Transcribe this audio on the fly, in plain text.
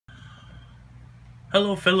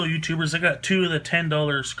Hello fellow YouTubers, I got two of the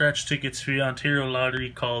 $10 scratch tickets for the Ontario Lottery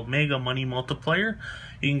called Mega Money Multiplier.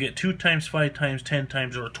 You can get 2 times, 5 times, 10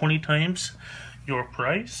 times, or 20 times your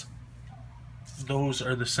prize. Those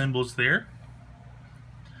are the symbols there.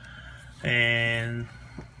 And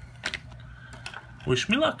wish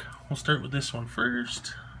me luck. We'll start with this one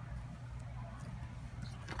first.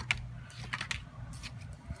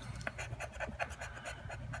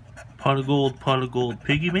 Pot of gold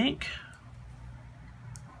piggy bank.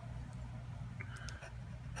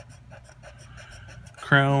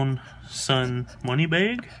 Crown Sun money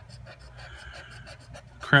bag.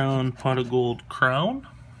 Crown pot of gold crown.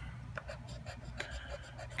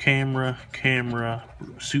 Camera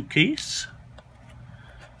suitcase.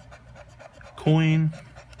 Coin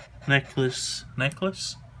necklace. We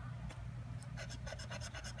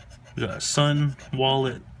got sun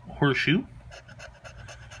wallet horseshoe.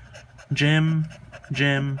 Gem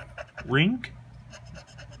ring.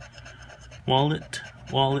 Wallet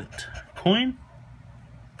coin.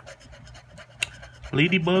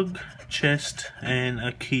 Ladybug chest and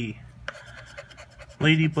a key.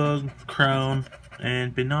 Ladybug crown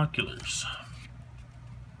and binoculars.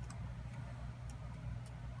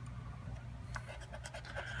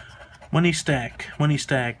 Money stack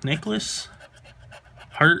necklace.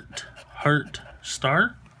 Heart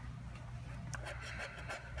star.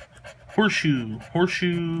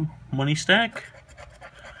 Horseshoe money stack.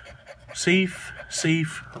 Safe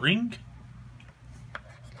ring.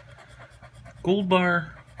 Gold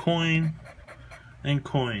bar, coin.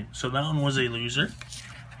 So that one was a loser.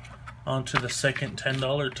 On to the second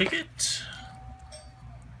 $10 ticket.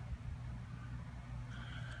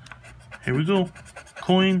 Here we go.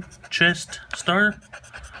 Coin, chest, star.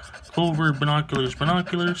 Clover,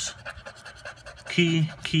 binoculars.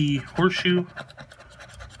 Key, horseshoe.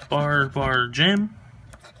 Bar, gem.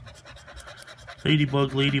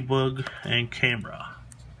 Ladybug, and camera.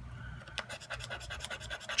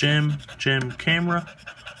 Gem, camera.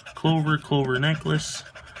 Clover, necklace.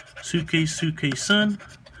 Suitcase, sun.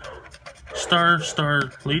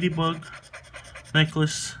 Star, ladybug.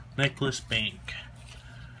 Necklace, bank.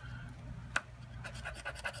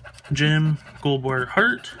 Gem, gold bar,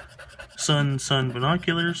 heart. Sun,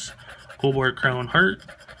 binoculars. Gold bar, crown, heart.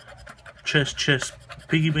 Chest,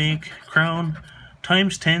 piggy bank, crown.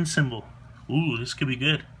 Times 10 symbol. Ooh, this could be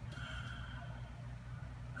good.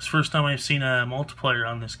 It's the first time I've seen a multiplier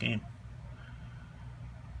on this game.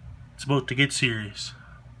 It's about to get serious.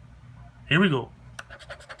 Here we go.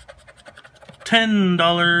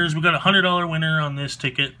 $10. We got a $100 winner on this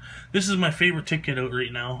ticket. This is my favorite ticket out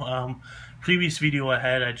right now. Previous video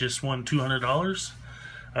I just won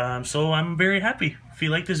 $200. So I'm very happy. If you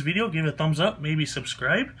like this video, give it a thumbs up, maybe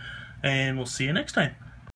subscribe, and we'll see you next time.